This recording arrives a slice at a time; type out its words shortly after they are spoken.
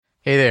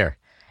Hey there.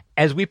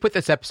 As we put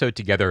this episode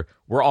together,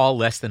 we're all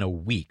less than a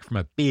week from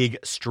a big,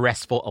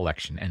 stressful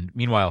election. And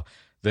meanwhile,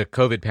 the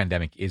COVID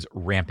pandemic is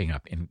ramping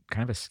up in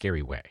kind of a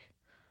scary way.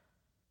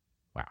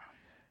 Wow.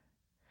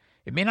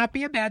 It may not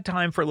be a bad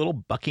time for a little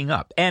bucking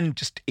up and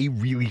just a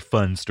really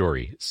fun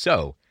story.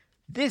 So,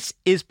 this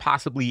is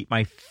possibly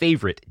my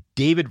favorite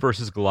David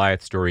versus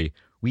Goliath story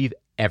we've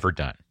ever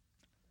done.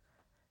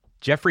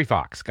 Jeffrey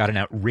Fox got an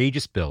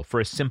outrageous bill for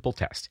a simple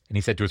test, and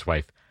he said to his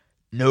wife,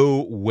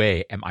 "No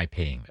way am I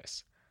paying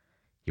this."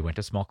 He went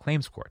to small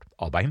claims court,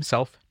 all by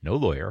himself, no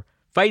lawyer,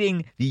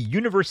 fighting the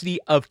University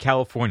of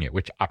California,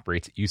 which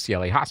operates at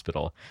UCLA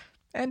Hospital,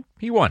 and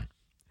he won.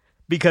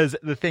 Because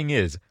the thing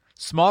is,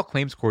 small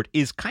claims court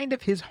is kind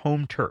of his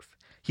home turf.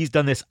 He's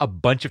done this a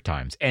bunch of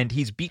times, and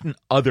he's beaten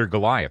other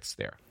Goliaths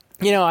there.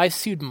 You know, I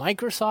sued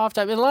Microsoft.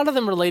 I mean, a lot of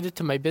them related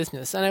to my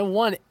business, and I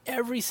won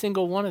every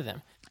single one of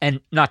them.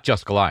 And not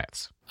just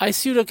Goliaths. I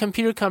sued a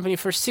computer company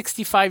for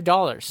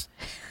 $65.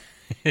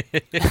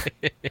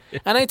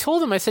 And I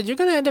told him, I said, you're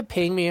going to end up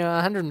paying me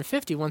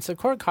 $150 once the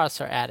court costs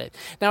are added.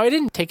 Now, I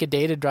didn't take a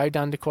day to drive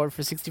down to court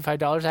for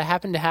 $65. I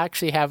happened to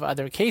actually have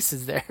other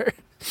cases there.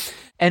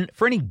 And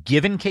for any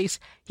given case,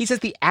 he says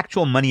the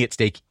actual money at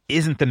stake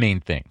isn't the main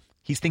thing.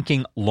 He's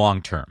thinking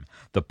long term.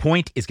 The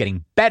point is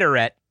getting better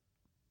at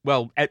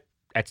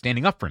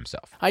standing up for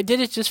himself. I did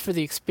it just for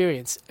the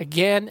experience,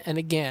 again and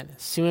again,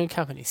 suing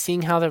companies,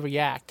 seeing how they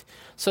react,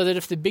 so that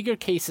if the bigger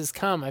cases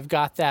come, I've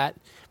got that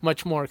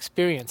much more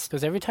experience.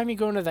 Because every time you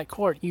go into that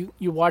court, you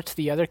watch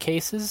the other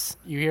cases,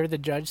 you hear the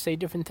judge say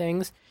different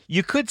things.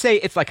 You could say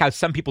it's like how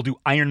some people do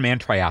Ironman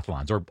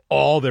triathlons or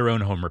all their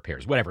own home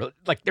repairs, whatever.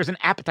 Like there's an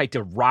appetite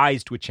to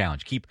rise to a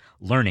challenge, keep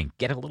learning,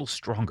 get a little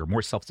stronger,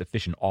 more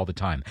self-sufficient all the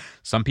time.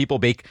 Some people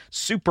bake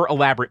super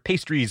elaborate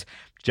pastries.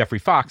 Jeffrey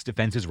Fox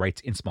defends his rights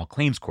in small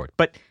claims court.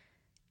 But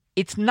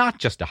it's not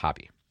just a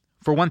hobby.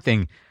 For one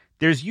thing,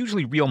 there's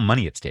usually real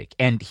money at stake,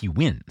 and he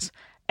wins.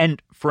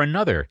 And for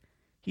another,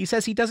 he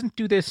says he doesn't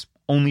do this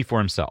only for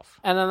himself.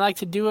 And I like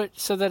to do it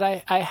so that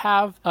I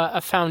have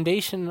a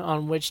foundation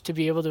on which to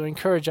be able to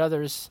encourage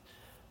others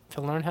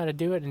to learn how to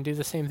do it and do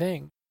the same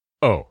thing.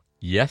 Oh,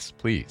 yes,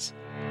 please.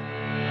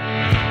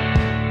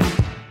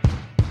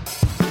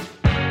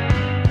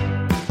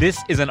 This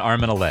is An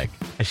Arm and a Leg,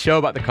 a show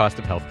about the cost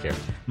of healthcare.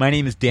 My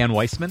name is Dan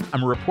Weissman.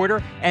 I'm a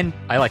reporter, and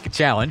I like a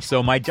challenge,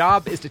 so my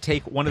job is to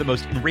take one of the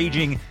most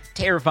enraging,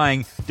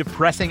 terrifying,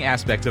 depressing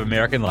aspects of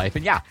American life,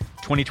 and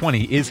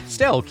 2020 is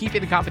still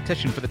keeping the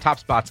competition for the top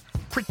spots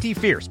pretty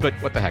fierce, but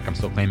what the heck, I'm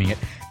still claiming it,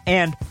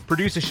 and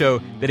produce a show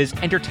that is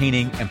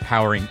entertaining,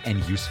 empowering,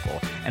 and useful.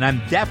 And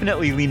I'm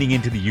definitely leaning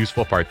into the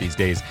useful part these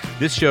days.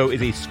 This show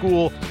is a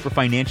school for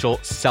financial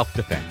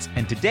self-defense,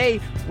 and today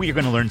we are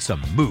going to learn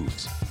some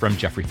moves from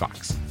Jeffrey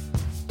Fox.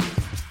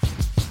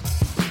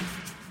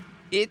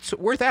 It's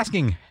worth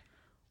asking,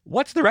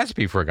 what's the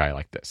recipe for a guy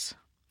like this?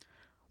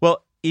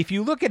 Well, if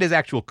you look at his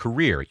actual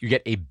career, you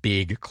get a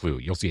big clue.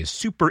 You'll see a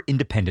super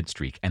independent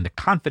streak and the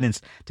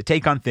confidence to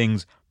take on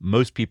things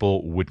most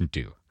people wouldn't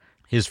do.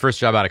 His first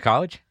job out of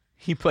college,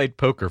 he played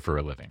poker for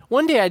a living.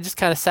 One day I just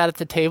kind of sat at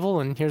the table,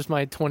 and here's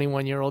my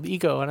 21-year-old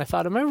ego, and I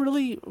thought, am I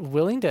really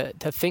willing to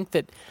think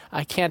that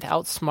I can't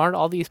outsmart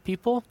all these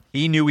people?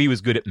 He knew he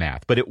was good at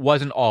math, but it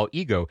wasn't all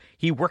ego.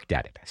 He worked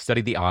at it,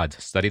 studied the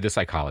odds, studied the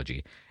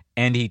psychology,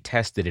 and he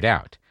tested it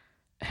out.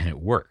 And it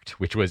worked,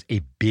 which was a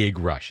big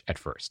rush at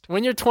first.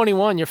 When you're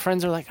 21, your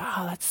friends are like,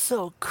 oh, that's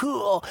so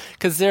cool,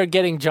 because they're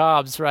getting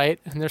jobs, right?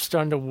 And they're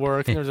starting to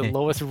work, and they're the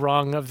lowest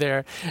rung of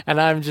there. And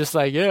I'm just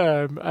like,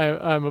 yeah,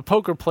 I'm a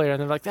poker player.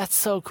 And they're like, that's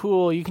so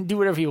cool. You can do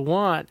whatever you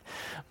want.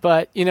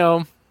 But, you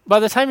know, by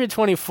the time you're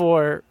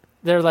 24,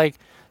 they're like,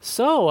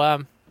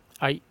 so,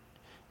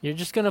 you're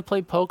just going to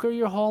play poker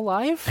your whole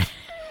life?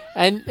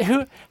 And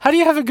how do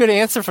you have a good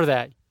answer for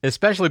that?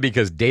 Especially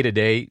because day to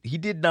day, he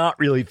did not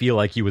really feel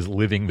like he was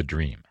living the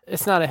dream.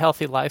 It's not a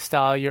healthy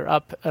lifestyle. You're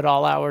up at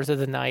all hours of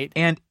the night.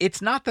 And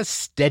it's not the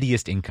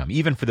steadiest income,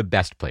 even for the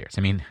best players.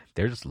 I mean,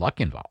 there's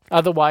luck involved.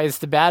 Otherwise,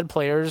 the bad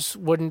players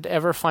wouldn't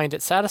ever find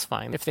it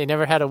satisfying. If they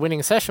never had a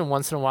winning session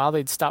once in a while,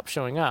 they'd stop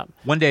showing up.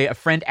 One day, a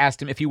friend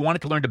asked him if he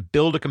wanted to learn to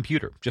build a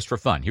computer just for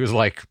fun. He was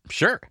like,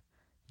 sure.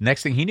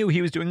 Next thing he knew,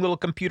 he was doing little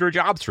computer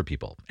jobs for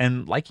people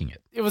and liking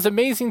it. It was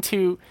amazing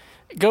to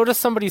go to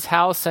somebody's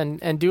house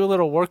and do a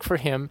little work for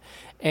him.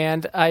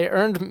 And I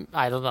earned,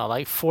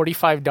 like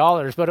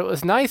 $45. But it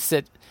was nice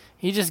that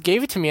he just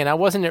gave it to me and I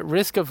wasn't at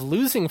risk of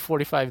losing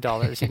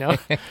 $45, you know?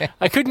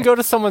 I couldn't go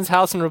to someone's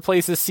house and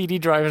replace a CD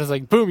drive and it was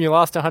like, boom, you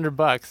lost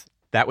 $100.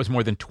 That was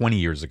more than 20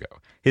 years ago.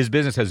 His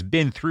business has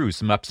been through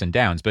some ups and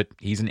downs, but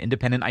he's an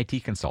independent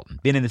IT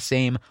consultant, been in the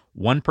same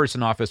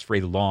one-person office for a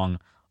long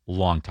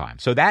time.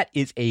 So that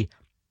is a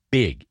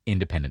big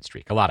independent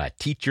streak. A lot of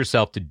teach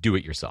yourself to do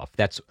it yourself.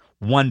 That's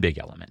one big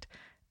element.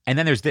 And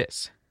then there's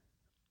this.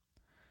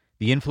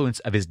 The influence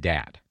of his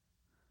dad,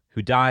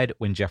 who died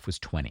when Jeff was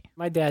 20.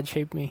 My dad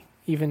shaped me,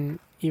 even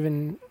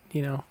in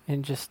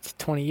just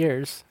 20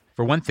 years.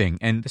 For one thing,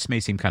 and this may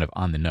seem kind of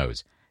on the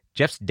nose,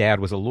 Jeff's dad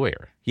was a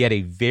lawyer. He had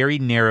a very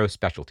narrow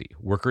specialty,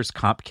 workers'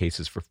 comp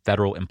cases for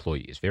federal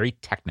employees, very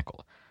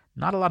technical.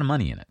 not a lot of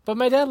money in it. But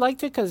my dad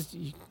liked it because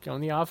you go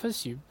in the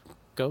office, you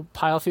go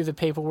pile through the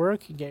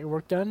paperwork, you get your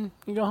work done,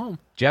 you go home.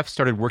 Jeff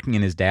started working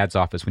in his dad's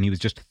office when he was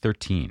just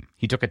 13.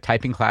 He took a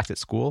typing class at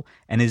school,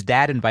 and his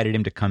dad invited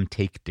him to come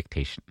take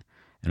dictation.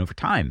 And over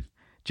time,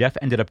 Jeff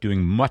ended up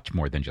doing much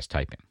more than just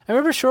typing. I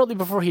remember shortly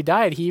before he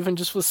died, he even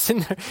just was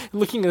sitting there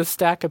looking at a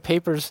stack of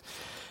papers.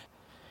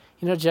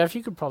 Jeff,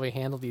 you could probably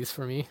handle these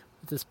for me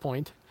at this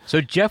point.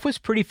 So Jeff was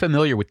pretty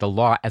familiar with the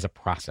law as a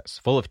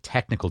process, full of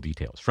technical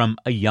details from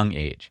a young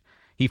age.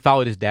 He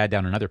followed his dad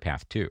down another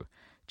path, too.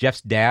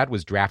 Jeff's dad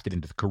was drafted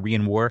into the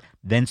Korean War,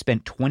 then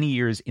spent 20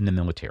 years in the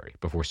military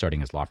before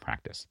starting his law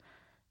practice.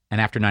 And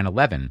after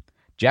 9/11,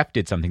 Jeff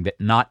did something that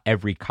not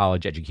every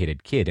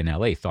college-educated kid in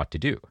L.A. thought to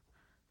do.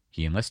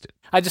 He enlisted.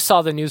 I just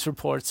saw the news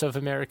reports of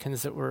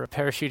Americans that were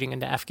parachuting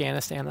into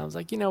Afghanistan. I was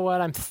like, you know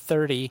what? I'm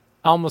 30,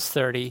 almost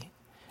 30,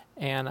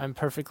 and I'm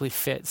perfectly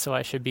fit, so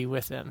I should be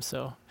with them.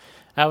 So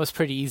that was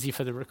pretty easy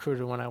for the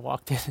recruiter when I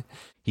walked in.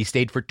 He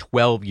stayed for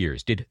 12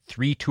 years, did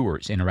 3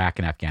 tours in Iraq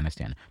and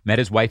Afghanistan, met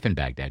his wife in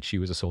Baghdad. She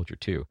was a soldier,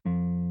 too.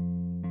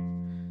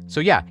 So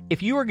yeah,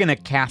 if you were going to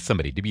cast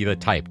somebody to be the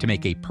type to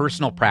make a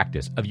personal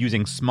practice of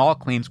using small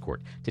claims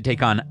court to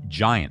take on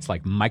giants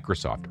like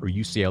Microsoft or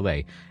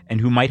UCLA, and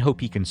who might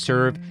hope he can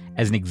serve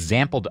as an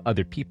example to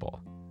other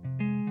people,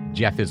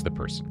 Jeff is the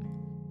person.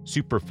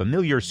 Super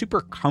familiar,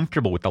 super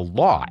comfortable with the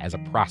law as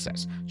a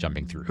process,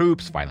 jumping through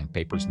hoops, filing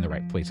papers in the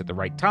right place at the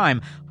right time,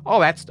 all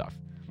that stuff.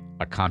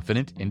 A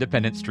confident,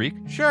 independent streak,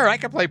 sure, I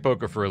can play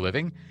poker for a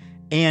living,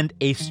 and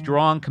a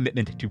strong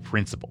commitment to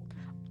principle.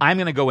 I'm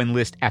going to go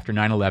enlist after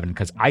 9/11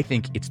 because I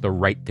think it's the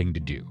right thing to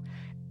do.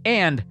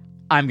 And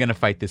I'm going to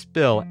fight this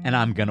bill, and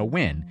I'm going to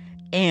win.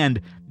 And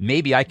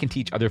maybe I can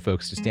teach other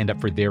folks to stand up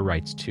for their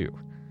rights too.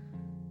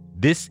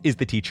 This is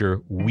the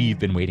teacher we've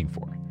been waiting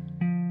for.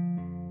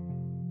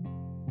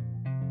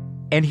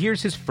 And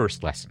here's his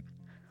first lesson.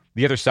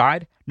 The other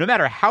side, no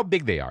matter how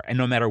big they are and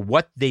no matter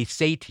what they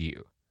say to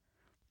you,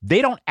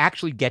 they don't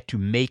actually get to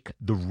make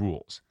the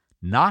rules,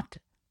 not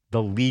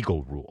the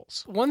legal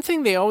rules. One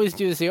thing they always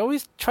do is they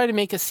always try to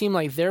make it seem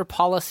like their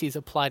policies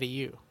apply to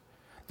you.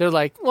 They're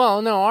like,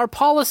 well, no, our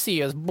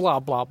policy is blah,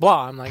 blah,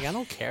 blah. I'm like, I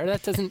don't care.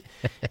 That doesn't,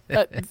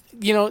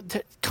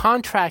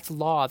 contract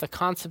law, the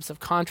concepts of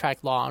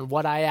contract law and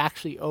what I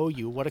actually owe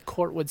you, what a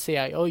court would say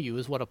I owe you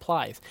is what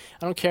applies.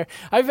 I don't care.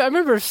 I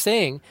remember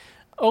saying,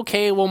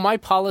 okay, well, my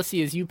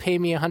policy is you pay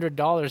me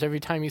 $100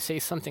 every time you say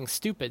something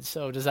stupid.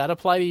 So does that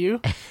apply to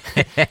you?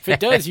 If it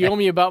does, you owe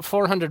me about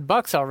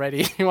 $400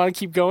 already. You want to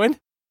keep going?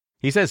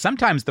 He says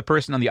sometimes the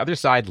person on the other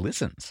side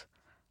listens.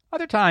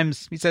 Other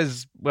times, he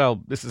says,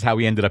 well, this is how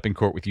we ended up in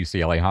court with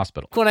UCLA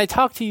Hospital. When I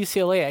talk to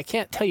UCLA, I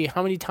can't tell you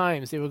how many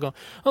times they would go,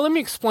 well, let me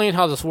explain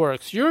how this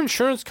works. Your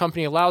insurance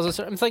company allows us.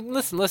 I'm like,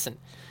 listen.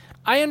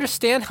 I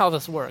understand how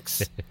this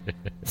works.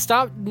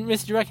 Stop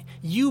misdirecting.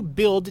 You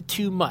build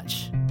too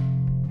much.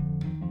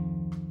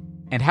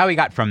 And how he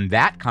got from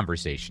that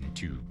conversation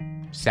to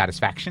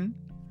satisfaction?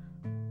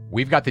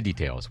 We've got the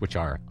details, which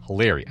are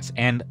hilarious,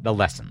 and the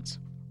lessons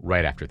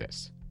right after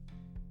this.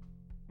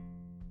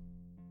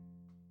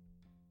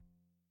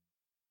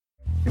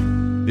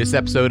 This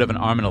episode of An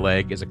Arm and a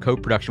Leg is a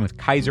co-production with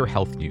Kaiser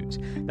Health News.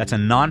 That's a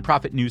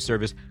nonprofit news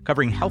service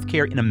covering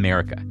healthcare in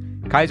America.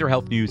 Kaiser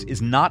Health News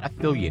is not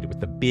affiliated with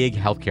the big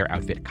healthcare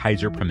outfit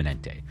Kaiser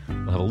Permanente.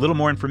 We'll have a little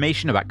more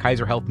information about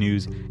Kaiser Health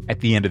News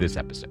at the end of this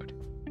episode.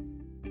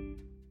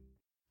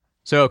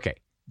 So, okay,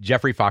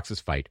 Jeffrey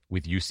Fox's fight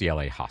with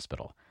UCLA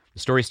Hospital.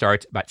 The story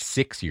starts about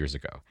 6 years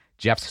ago.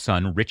 Jeff's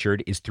son,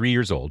 Richard, is 3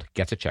 years old,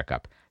 gets a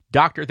checkup.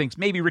 Doctor thinks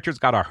maybe Richard's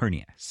got a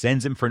hernia,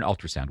 sends him for an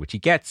ultrasound, which he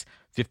gets,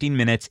 15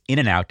 minutes, in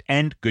and out,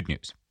 and good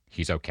news,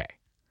 he's okay.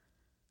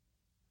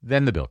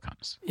 Then the bill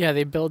comes. Yeah,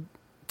 they billed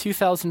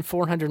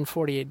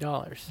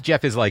 $2,448.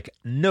 Jeff is like,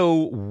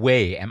 no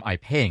way am I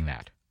paying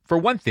that. For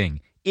one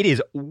thing, it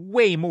is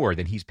way more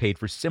than he's paid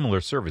for similar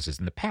services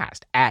in the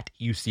past at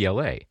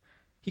UCLA.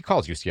 He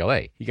calls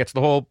UCLA. He gets the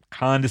whole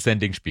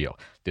condescending spiel.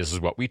 This is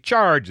what we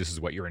charge. This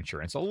is what your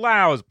insurance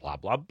allows, blah,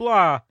 blah,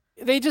 blah.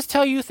 They just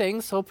tell you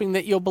things, hoping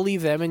that you'll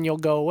believe them and you'll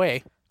go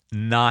away.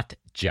 Not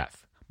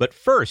Jeff. But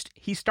first,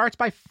 he starts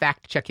by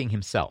fact-checking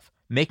himself,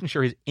 making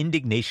sure his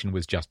indignation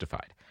was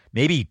justified.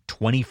 Maybe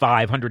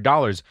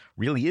 $2,500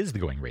 really is the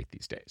going rate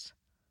these days.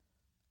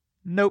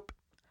 Nope.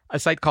 A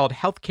site called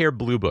Healthcare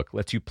Blue Book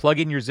lets you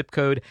plug in your zip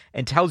code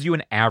and tells you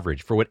an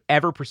average for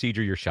whatever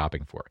procedure you're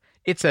shopping for.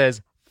 It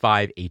says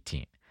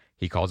 $518.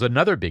 He calls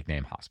another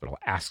big-name hospital,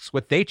 asks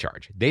what they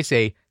charge. They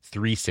say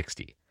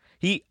 $360.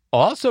 He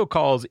also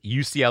calls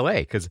UCLA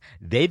because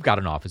they've got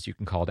an office you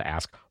can call to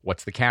ask,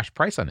 what's the cash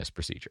price on this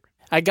procedure?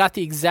 I got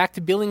the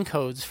exact billing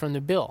codes from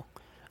the bill.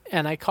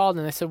 And I called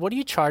and I said, what do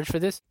you charge for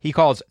this? He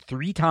calls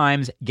 3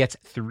 times, gets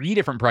 3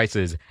 different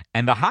prices,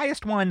 and the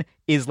highest one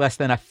is less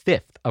than a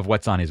fifth of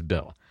what's on his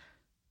bill.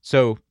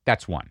 So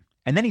that's one.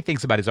 And then he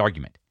thinks about his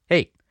argument.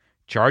 Hey,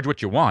 charge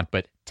what you want,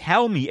 but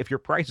tell me if your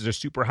prices are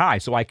super high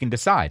so I can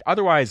decide.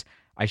 Otherwise,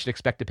 I should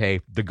expect to pay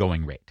the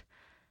going rate.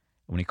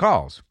 When he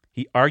calls,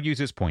 he argues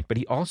his point, but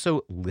he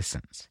also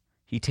listens.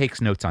 He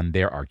takes notes on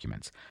their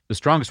arguments. The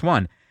strongest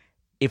one,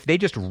 if they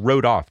just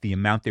wrote off the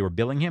amount they were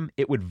billing him,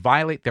 it would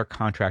violate their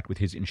contract with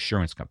his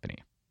insurance company.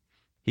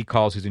 He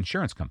calls his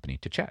insurance company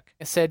to check.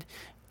 I said,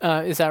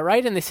 is that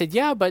right? And they said,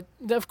 yeah, but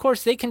of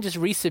course they can just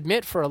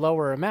resubmit for a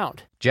lower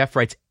amount. Jeff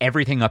writes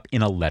everything up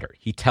in a letter.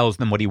 He tells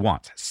them what he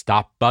wants.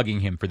 Stop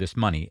bugging him for this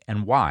money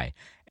and why.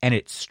 And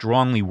it's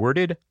strongly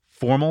worded,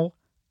 formal,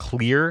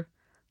 clear,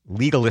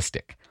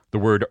 legalistic. The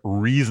word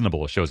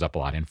reasonable shows up a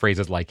lot in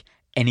phrases like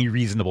any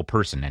reasonable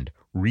person and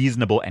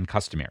reasonable and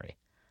customary.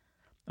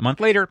 A month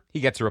later, he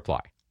gets a reply.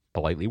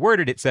 Politely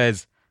worded, it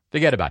says,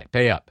 forget about it,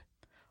 pay up.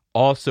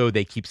 Also,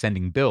 they keep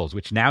sending bills,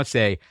 which now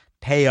say,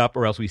 pay up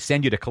or else we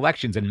send you to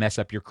collections and mess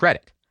up your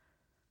credit.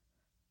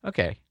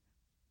 Okay,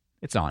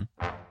 it's on.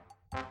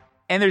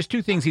 And there's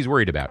two things he's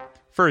worried about.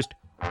 First,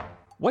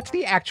 what's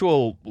the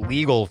actual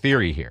legal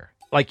theory here?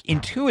 Like,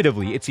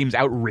 intuitively, it seems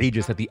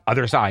outrageous that the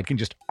other side can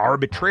just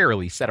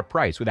arbitrarily set a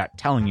price without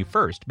telling you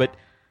first. But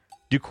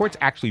do courts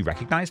actually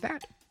recognize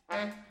that?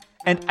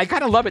 And I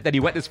kind of love it that he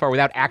went this far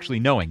without actually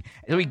knowing.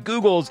 So he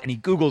Googles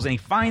and he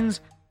finds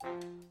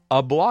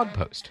a blog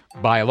post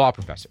by a law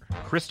professor,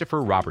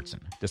 Christopher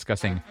Robertson,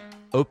 discussing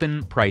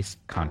open price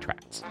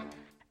contracts.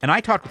 And I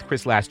talked with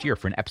Chris last year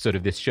for an episode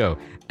of this show,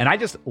 and I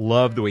just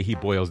love the way he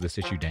boils this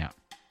issue down.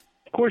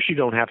 Of course, you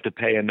don't have to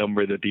pay a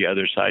number that the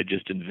other side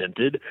just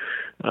invented.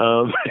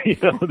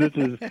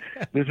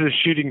 This is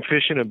shooting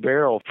fish in a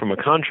barrel from a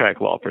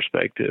contract law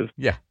perspective.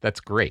 Yeah, that's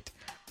great.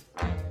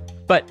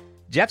 But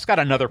Jeff's got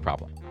another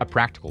problem, a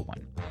practical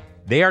one.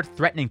 They are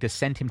threatening to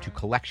send him to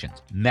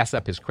collections, mess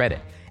up his credit.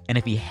 And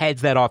if he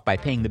heads that off by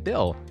paying the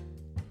bill,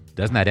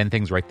 doesn't that end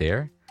things right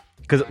there?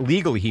 Because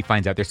legally, he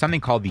finds out there's something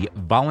called the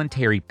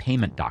voluntary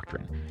payment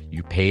doctrine.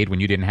 You paid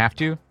when you didn't have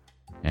to?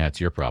 That's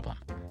your problem.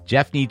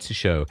 Jeff needs to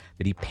show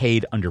that he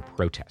paid under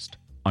protest,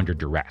 under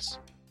duress.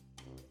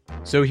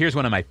 So here's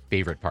one of my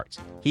favorite parts.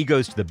 He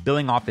goes to the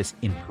billing office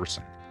in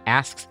person,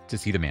 asks to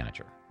see the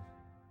manager.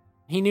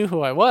 He knew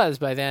who I was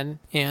by then,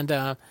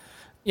 and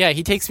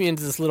he takes me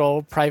into this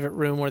little private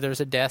room where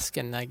there's a desk,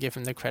 and I give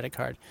him the credit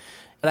card.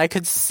 But I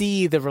could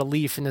see the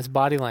relief in his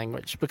body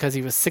language because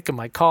he was sick of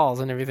my calls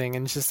and everything,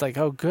 and it's just like,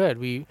 oh, good,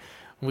 we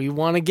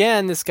won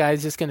again. This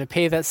guy's just going to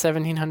pay that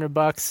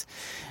 $1,700.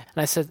 And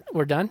I said,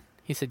 we're done?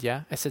 He said,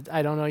 yeah. I said,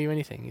 I don't owe you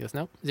anything. He goes,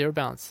 nope, zero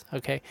balance.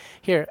 Okay,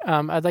 here,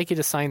 I'd like you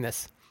to sign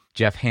this.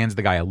 Jeff hands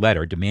the guy a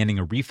letter demanding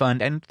a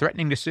refund and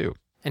threatening to sue.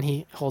 And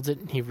he holds it,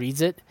 and he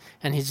reads it,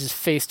 and his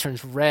face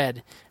turns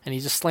red, and he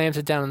just slams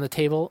it down on the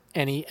table,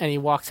 and he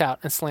walks out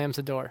and slams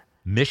the door.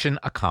 Mission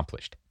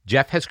accomplished.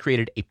 Jeff has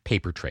created a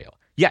paper trail.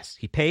 Yes,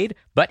 he paid,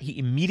 but he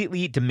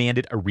immediately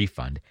demanded a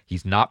refund.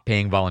 He's not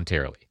paying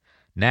voluntarily.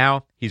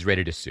 Now he's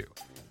ready to sue.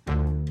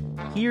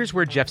 Here's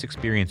where Jeff's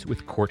experience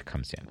with court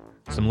comes in.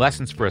 Some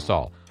lessons for us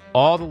all.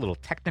 All the little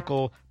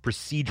technical,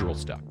 procedural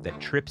stuff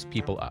that trips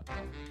people up.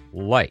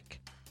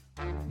 Like,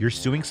 you're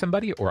suing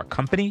somebody or a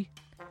company?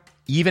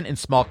 Even in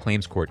small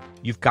claims court,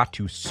 you've got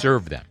to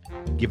serve them.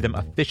 Give them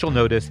official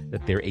notice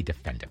that they're a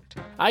defendant.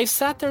 I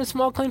sat there in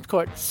small claims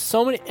court.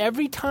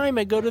 Every time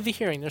I go to the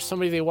hearing, there's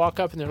somebody, they walk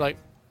up and they're like,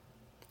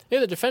 hey,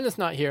 the defendant's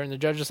not here. And the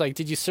judge is like,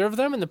 did you serve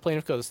them? And the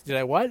plaintiff goes, did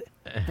I what?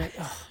 Like,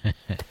 oh,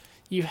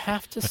 you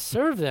have to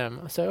serve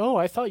them. I say, oh,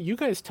 I thought you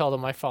guys tell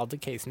them I filed the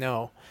case.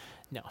 No.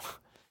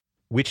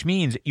 Which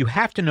means you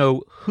have to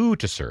know who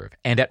to serve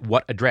and at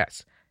what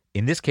address.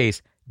 In this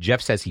case,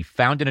 Jeff says he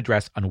found an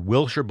address on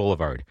Wilshire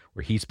Boulevard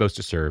where he's supposed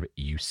to serve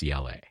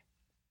UCLA.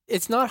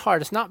 It's not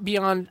hard. It's not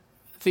beyond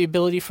the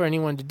ability for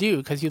anyone to do,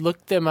 because you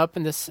look them up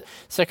in the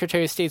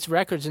Secretary of State's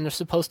records and they're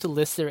supposed to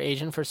list their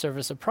agent for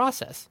service of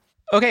process.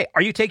 Okay,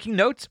 are you taking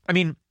notes? I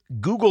mean,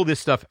 Google this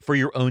stuff for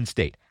your own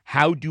state.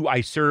 How do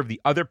I serve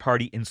the other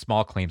party in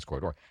small claims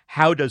court? Or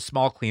how does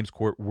small claims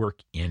court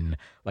work in,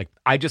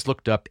 I just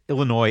looked up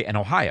Illinois and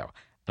Ohio,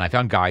 and I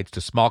found guides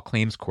to small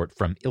claims court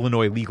from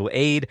Illinois Legal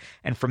Aid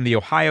and from the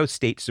Ohio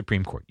State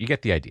Supreme Court. You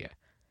get the idea.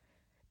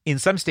 In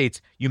some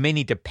states, you may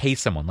need to pay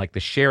someone like the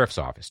sheriff's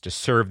office to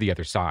serve the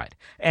other side.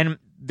 And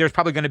there's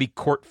probably going to be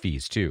court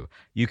fees, too.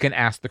 You can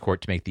ask the court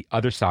to make the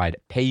other side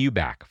pay you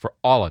back for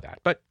all of that,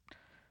 but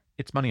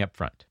it's money up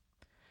front.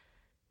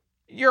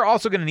 You're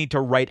also going to need to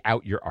write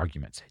out your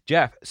arguments.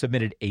 Jeff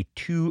submitted a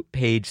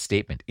 2-page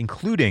statement,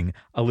 including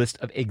a list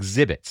of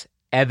exhibits,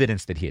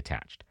 evidence that he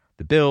attached.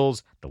 The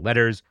bills, the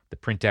letters, the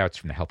printouts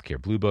from the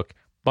Healthcare Blue Book,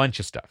 bunch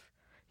of stuff.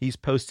 He's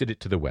posted it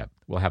to the web.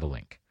 We'll have a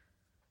link.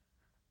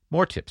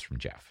 More tips from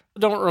Jeff.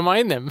 Don't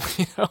remind them,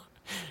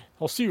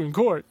 I'll see you in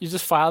court. You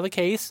just file the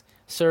case,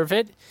 serve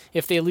it.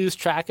 If they lose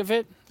track of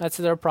it, that's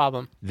their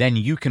problem. Then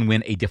you can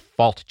win a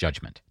default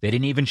judgment. They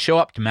didn't even show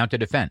up to mount a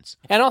defense.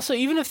 And also,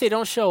 even if they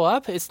don't show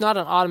up, it's not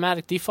an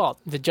automatic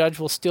default. The judge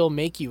will still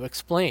make you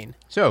explain.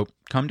 So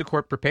come to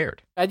court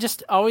prepared. I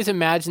just always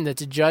imagine that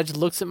the judge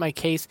looks at my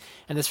case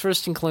and his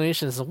first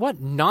inclination is,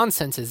 what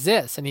nonsense is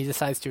this? And he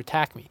decides to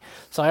attack me.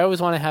 So I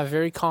always want to have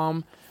very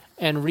calm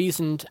and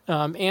reasoned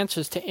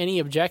answers to any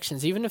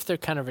objections, even if they're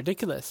kind of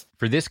ridiculous.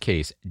 For this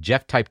case,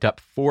 Jeff typed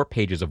up 4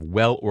 pages of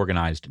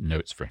well-organized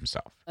notes for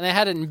himself. And I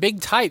had it in big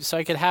type so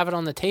I could have it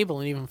on the table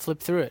and even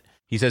flip through it.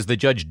 He says the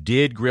judge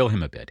did grill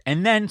him a bit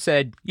and then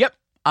said, yep,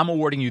 I'm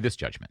awarding you this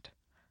judgment.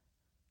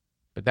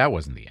 But that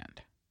wasn't the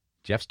end.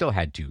 Jeff still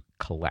had to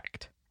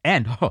collect.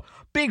 And,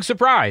 big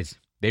surprise,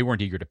 they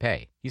weren't eager to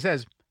pay. He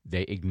says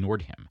they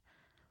ignored him.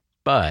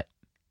 But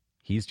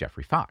he's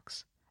Jeffrey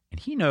Fox, and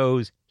he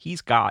knows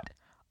he's got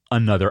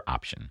another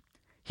option.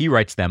 He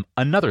writes them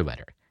another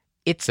letter.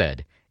 It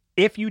said,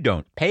 if you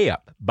don't pay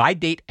up by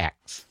date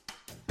X,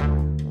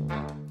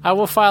 I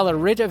will file a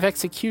writ of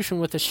execution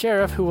with the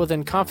sheriff, who will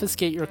then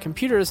confiscate your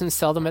computers and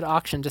sell them at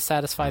auction to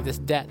satisfy this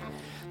debt.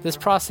 This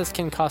process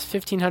can cost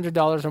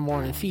 $1,500 or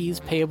more in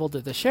fees payable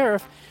to the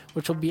sheriff,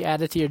 which will be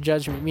added to your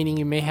judgment, meaning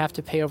you may have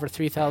to pay over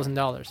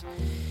 $3,000.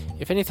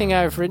 If anything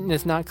I have written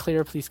is not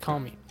clear, please call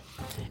me.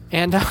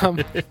 And,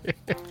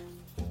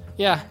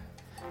 yeah,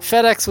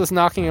 FedEx was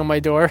knocking on my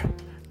door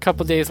a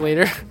couple days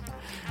later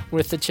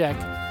with the check.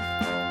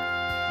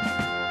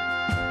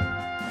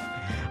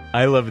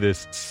 I love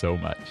this so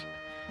much.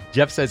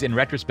 Jeff says in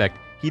retrospect,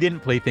 he didn't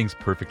play things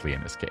perfectly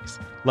in this case.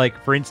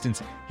 Like, for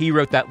instance, he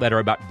wrote that letter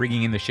about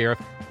bringing in the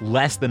sheriff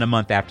less than a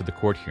month after the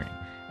court hearing.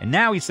 And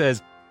now he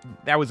says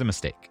that was a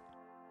mistake.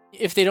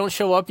 If they don't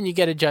show up and you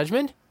get a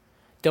judgment,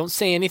 don't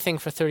say anything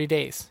for 30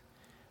 days.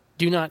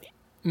 Do not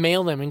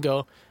mail them and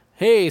go,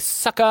 hey,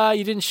 sucker,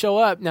 you didn't show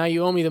up, now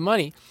you owe me the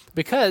money,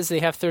 because they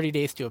have 30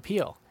 days to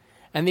appeal.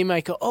 And they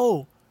might go,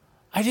 oh,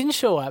 I didn't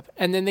show up.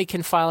 And then they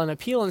can file an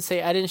appeal and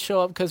say, I didn't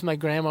show up because my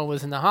grandma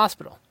was in the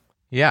hospital.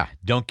 Yeah,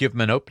 don't give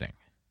them an opening.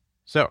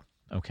 So,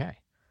 okay,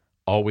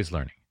 always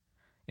learning.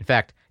 In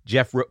fact,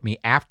 Jeff wrote me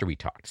after we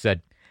talked,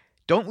 said,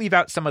 don't leave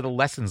out some of the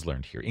lessons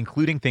learned here,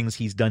 including things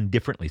he's done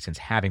differently since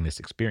having this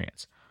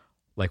experience.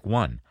 Like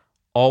 1,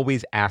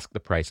 always ask the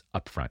price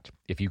up front.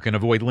 If you can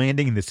avoid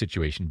landing in this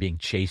situation being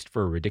chased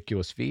for a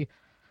ridiculous fee,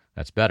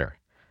 that's better.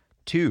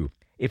 2,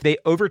 if they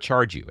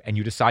overcharge you and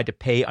you decide to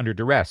pay under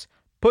duress,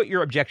 put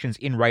your objections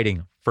in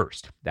writing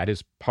first. That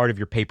is part of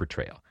your paper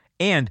trail.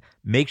 And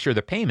make sure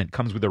the payment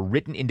comes with a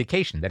written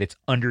indication that it's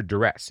under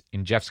duress.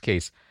 In Jeff's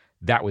case,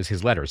 that was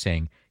his letter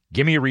saying,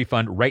 give me a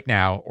refund right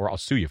now or I'll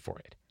sue you for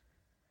it.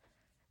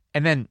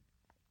 And then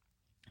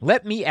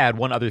let me add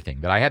one other thing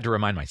that I had to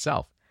remind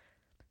myself.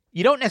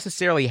 You don't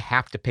necessarily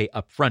have to pay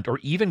up front or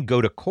even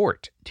go to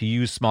court to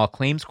use small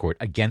claims court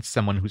against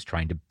someone who's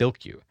trying to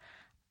bilk you.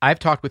 I've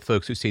talked with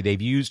folks who say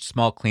they've used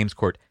small claims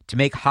court to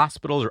make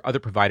hospitals or other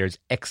providers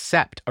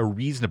accept a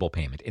reasonable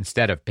payment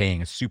instead of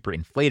paying a super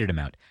inflated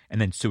amount and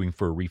then suing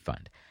for a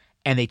refund.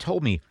 And they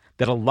told me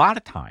that a lot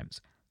of times,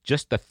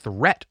 just the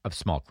threat of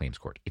small claims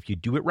court, if you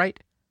do it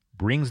right,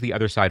 brings the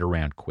other side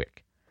around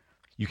quick.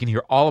 You can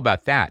hear all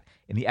about that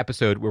in the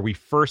episode where we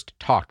first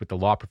talked with the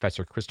law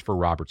professor Christopher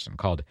Robertson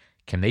called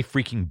Can They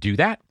Freaking Do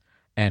That?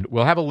 And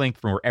we'll have a link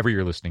from wherever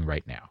you're listening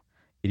right now.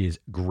 It is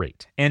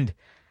great. And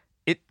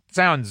it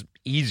sounds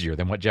easier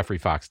than what Jeffrey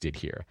Fox did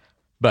here.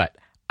 But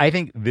I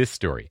think this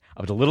story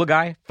of the little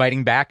guy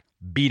fighting back,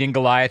 beating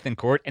Goliath in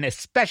court, and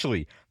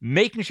especially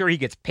making sure he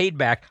gets paid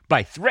back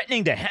by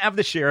threatening to have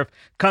the sheriff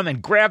come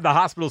and grab the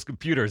hospital's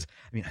computers.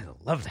 I mean, I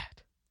love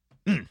that.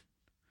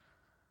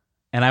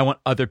 And I want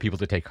other people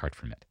to take heart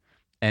from it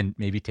and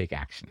maybe take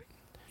action.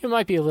 It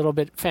might be a little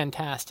bit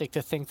fantastic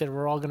to think that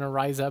we're all going to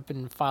rise up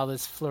and file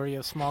this flurry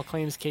of small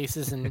claims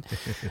cases and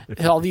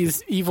all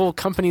these evil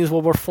companies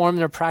will reform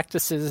their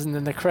practices and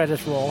then the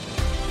credits roll.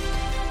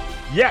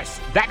 Yes,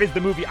 that is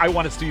the movie I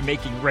want us to be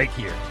making right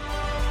here.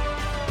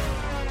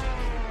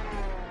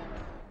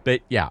 But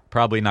yeah,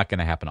 probably not going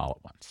to happen all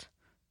at once.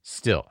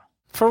 Still.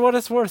 For what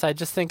it's worth, I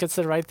just think it's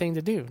the right thing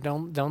to do.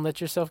 Don't let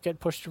yourself get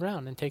pushed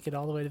around and take it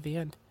all the way to the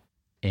end.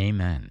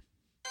 Amen.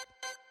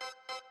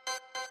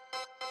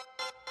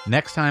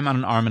 Next time on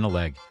An Arm and a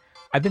Leg,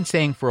 I've been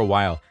saying for a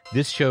while,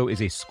 this show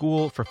is a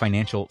school for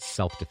financial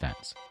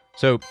self-defense.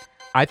 So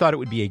I thought it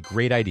would be a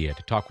great idea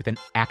to talk with an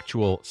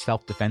actual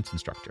self-defense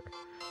instructor.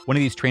 One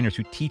of these trainers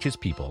who teaches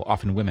people,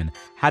 often women,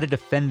 how to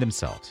defend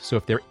themselves. So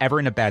if they're ever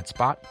in a bad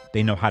spot,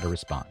 they know how to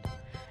respond.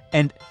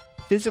 And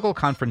physical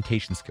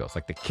confrontation skills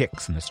like the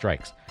kicks and the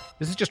strikes,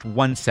 this is just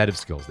one set of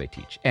skills they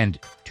teach. And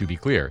to be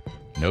clear,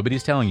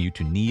 nobody's telling you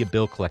to knee a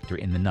bill collector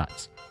in the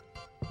nuts.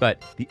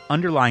 But the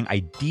underlying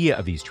idea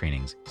of these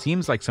trainings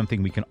seems like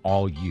something we can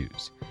all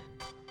use.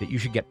 That you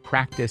should get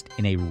practiced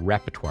in a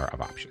repertoire of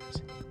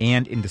options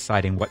and in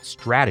deciding what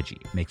strategy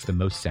makes the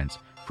most sense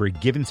for a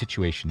given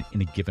situation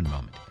in a given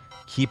moment,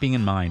 keeping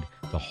in mind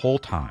the whole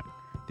time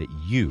that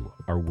you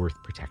are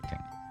worth protecting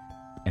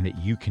and that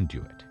you can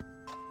do it.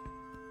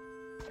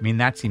 I mean,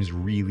 that seems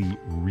really,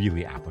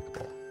 really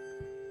applicable.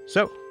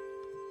 So,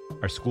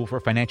 our School for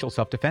Financial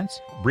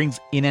Self-Defense brings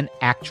in an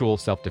actual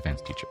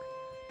self-defense teacher.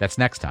 That's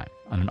next time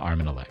on An Arm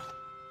and a Leg.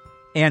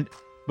 And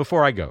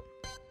before I go,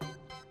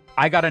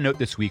 I got a note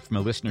this week from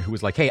a listener who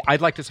was like, hey,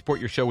 I'd like to support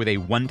your show with a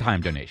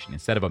one-time donation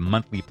instead of a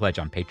monthly pledge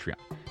on Patreon.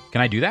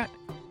 Can I do that?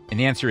 And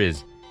the answer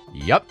is,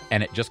 yup,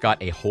 and it just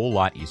got a whole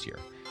lot easier.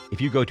 If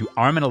you go to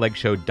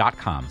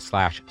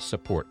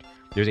armandalegshow.com/support,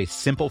 there's a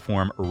simple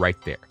form right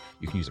there.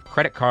 You can use a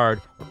credit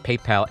card or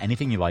PayPal,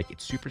 anything you like.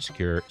 It's super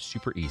secure,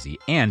 super easy.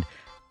 And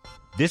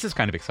this is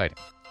kind of exciting.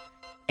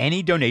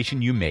 Any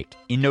donation you make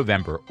in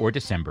November or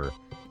December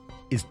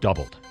is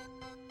doubled.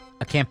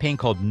 A campaign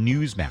called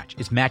Newsmatch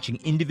is matching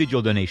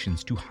individual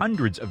donations to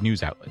hundreds of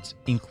news outlets,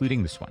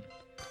 including this one.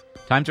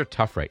 Times are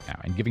tough right now,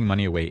 and giving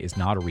money away is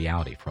not a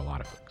reality for a lot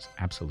of folks.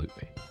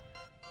 Absolutely.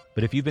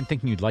 But if you've been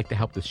thinking you'd like to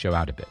help this show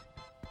out a bit,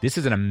 this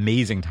is an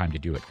amazing time to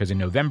do it, because in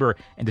November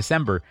and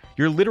December,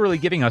 you're literally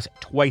giving us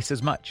twice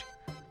as much.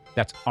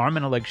 That's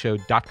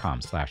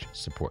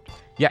armandalegshow.com/support.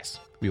 Yes,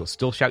 we will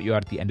still shout you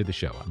out at the end of the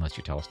show, unless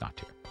you tell us not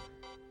to.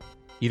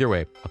 Either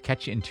way, I'll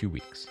catch you in 2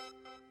 weeks.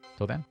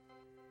 Till then,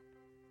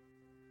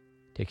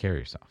 take care of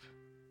yourself.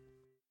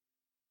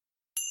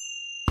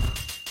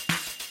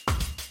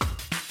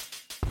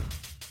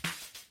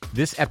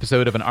 This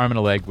episode of An Arm and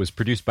a Leg was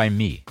produced by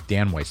me,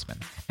 Dan Weissman,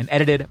 and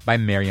edited by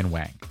Marion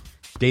Wang.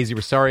 Daisy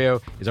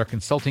Rosario is our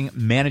consulting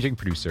managing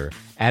producer.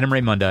 Adam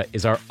Raymunda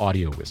is our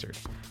audio wizard.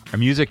 Our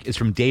music is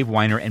from Dave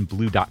Weiner and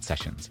Blue Dot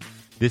Sessions.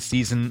 This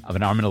season of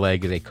An Arm and a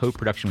Leg is a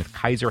co-production with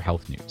Kaiser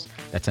Health News.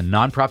 That's a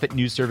nonprofit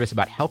news service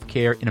about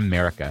healthcare in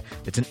America.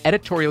 That's an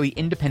editorially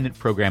independent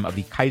program of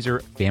the Kaiser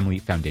Family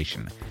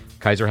Foundation.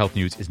 Kaiser Health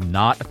News is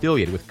not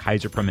affiliated with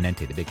Kaiser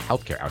Permanente, the big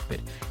healthcare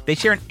outfit. They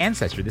share an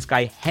ancestor, this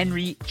guy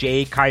Henry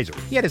J. Kaiser.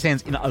 He had his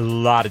hands in a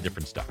lot of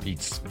different stuff. He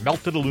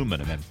smelted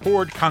aluminum and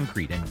poured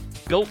concrete and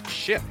built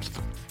ships.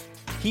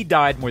 He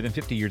died more than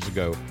 50 years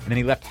ago, and then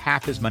he left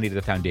half his money to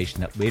the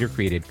foundation that later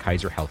created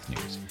Kaiser Health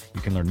News.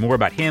 You can learn more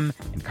about him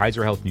and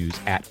Kaiser Health News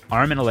at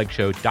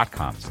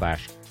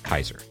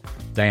armandalegshow.com/Kaiser.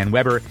 Diane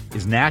Weber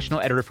is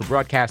national editor for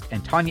broadcast,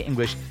 and Tanya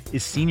English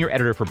is senior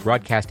editor for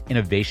broadcast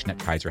innovation at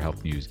Kaiser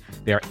Health News.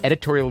 They are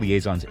editorial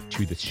liaisons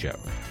to this show.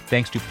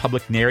 Thanks to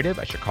Public Narrative,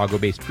 a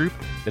Chicago-based group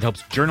that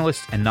helps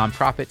journalists and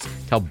nonprofits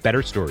tell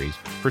better stories,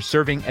 for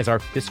serving as our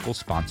fiscal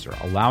sponsor,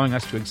 allowing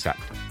us to accept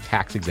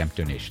tax-exempt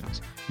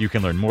donations. You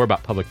can learn more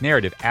about Public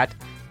Narrative at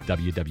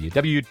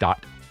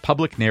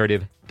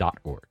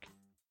www.publicnarrative.org.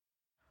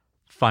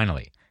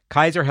 Finally,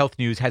 Kaiser Health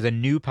News has a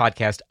new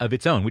podcast of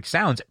its own, which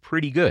sounds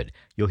pretty good.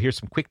 You'll hear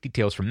some quick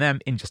details from them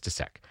in just a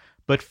sec.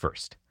 But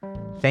first,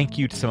 thank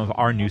you to some of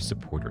our new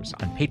supporters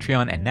on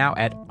Patreon and now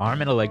at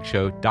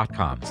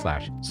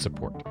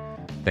armandalegshow.com/support.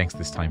 Thanks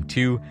this time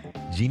to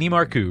Jeannie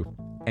Marcoux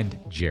and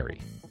Jerry.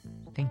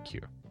 Thank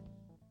you.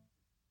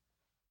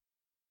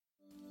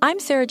 I'm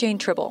Sarah Jane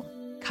Tribble.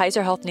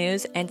 Kaiser Health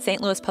News and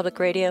St. Louis Public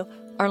Radio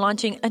are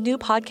launching a new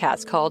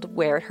podcast called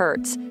Where It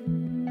Hurts.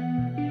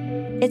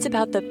 It's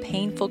about the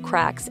painful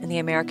cracks in the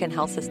American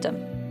health system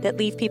that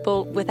leave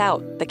people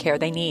without the care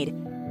they need.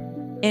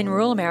 In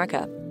rural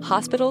America,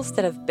 hospitals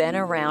that have been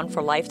around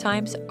for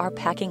lifetimes are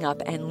packing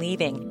up and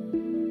leaving.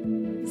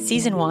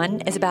 Season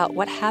 1 is about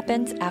what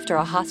happens after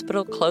a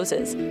hospital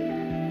closes.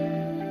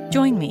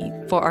 Join me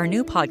for our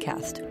new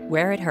podcast,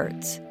 Where It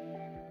Hurts.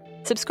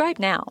 Subscribe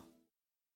now